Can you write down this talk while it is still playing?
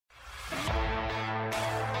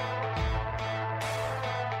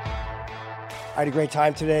had a great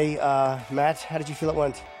time today. Matt, how did you feel it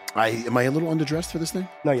went? Am I a little underdressed for this thing?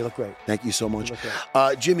 No, you look great. Thank you so much. You look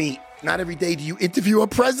great. Jimmy, not every day do you interview a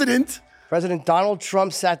president. President Donald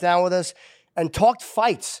Trump sat down with us and talked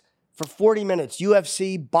fights for 40 minutes.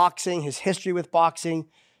 UFC, boxing, his history with boxing,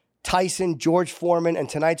 Tyson, George Foreman, and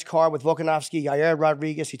tonight's card with Volkanovski, Yair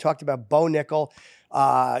Rodriguez. He talked about Bo Nickel,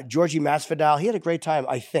 Georgie Masvidal. He had a great time,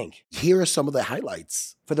 I think. Here are some of the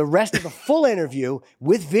highlights. For the rest of the full interview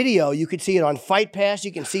with video, you can see it on Fight Pass.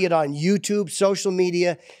 You can see it on YouTube, social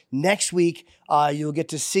media. Next week, you'll get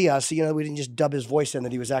to see us. You know, we didn't just dub his voice in,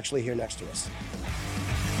 that he was actually here next to us.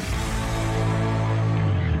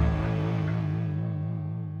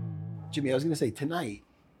 Jimmy, I was going to say tonight,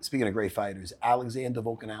 speaking of great fighters, Alexander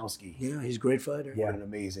Volkanovski. Yeah, he's a great fighter. What an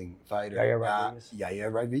amazing fighter.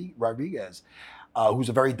 Yair Rodriguez, who's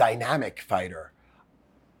a very dynamic fighter.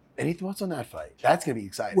 Any thoughts on that fight? That's going to be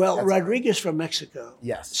exciting. Well, Rodriguez from Mexico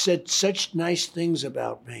said such nice things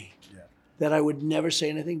about me that I would never say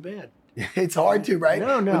anything bad. It's hard to, right?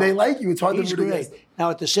 No. When they like you, it's hard He's to root great. against. Now,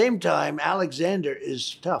 at the same time, Alexander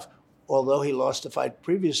is tough, although he lost the fight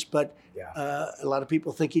previous, but a lot of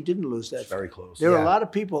people think he didn't lose that fight. Very close. There are a lot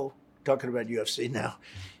of people talking about UFC now,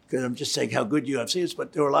 because I'm just saying how good UFC is,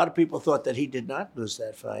 but there were a lot of people thought that he did not lose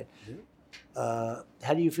that fight.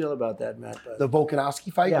 How do you feel about that, Matt? The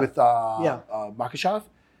Volkanovski fight with Makhachev,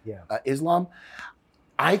 Islam.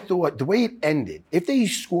 I thought the way it ended, if they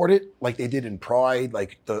scored it like they did in Pride,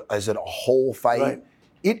 as a whole fight,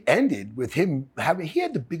 it ended with him he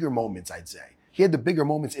had the bigger moments, I'd say. He had the bigger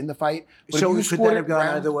moments in the fight. But so could that have gone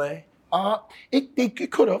either way?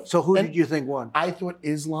 It could have. So who did you think won? I thought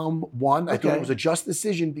Islam won. I thought it was a just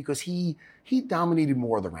decision because he dominated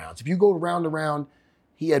more of the rounds. If you go round to round,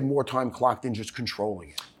 he had more time clocked in just controlling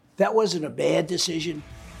it. That wasn't a bad decision.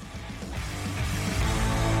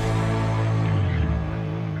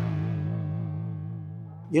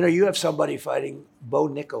 You know, you have somebody fighting Bo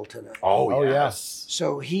Nickel tonight. Oh yes.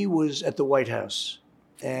 So he was at the White House,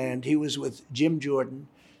 and he was with Jim Jordan.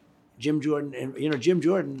 Jim Jordan, and you know, Jim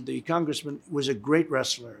Jordan, the congressman, was a great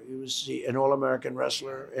wrestler. He was an All-American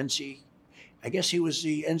wrestler. I guess he was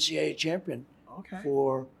the NCAA champion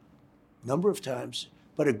for a number of times,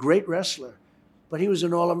 but a great wrestler. But he was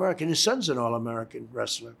an All-American. His son's an All-American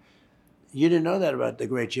wrestler. You didn't know that about the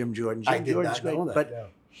great Jim Jordan. Jim Jordan's not know that.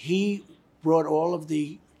 But he brought all of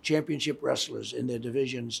the championship wrestlers in their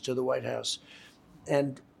divisions to the White House.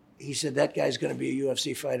 And he said, that guy's going to be a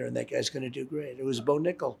UFC fighter and that guy's going to do great. It was Bo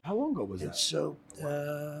Nickel. How long ago was that? So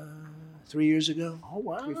 3 years ago. Oh,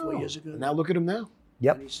 wow. 3-4 years ago. And now look at him now.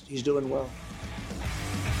 Yep. He's doing well.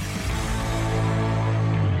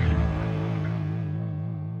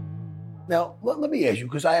 Now, let me ask you,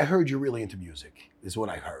 because I heard you're really into music, is what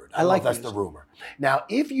I heard. I like that's music. the rumor. Now,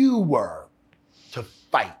 if you were to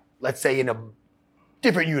fight, let's say in a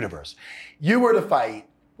different universe, you were to fight,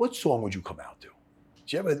 what song would you come out to?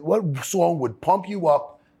 What song would pump you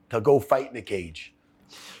up to go fight in a cage?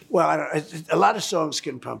 Well, I don't, a lot of songs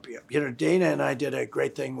can pump you up. You know, Dana and I did a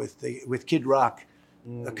great thing with Kid Rock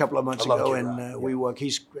a couple of months ago, and we work.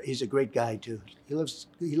 He's a great guy too.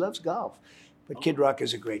 He loves golf, but Kid Rock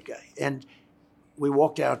is a great guy. And we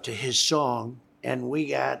walked out to his song, and we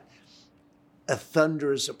got a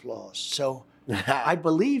thunderous applause. So I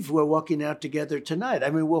believe we're walking out together tonight. I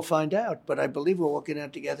mean, we'll find out, but I believe we're walking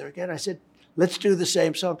out together again. I said, let's do the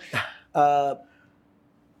same song.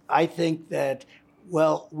 I think that,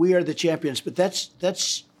 well, we are the champions, but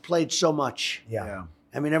that's played so much. Yeah.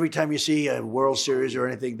 I mean, every time you see a World Series or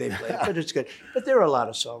anything, they play it, but it's good. But there are a lot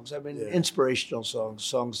of songs. I mean, inspirational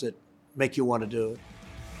songs that make you want to do it.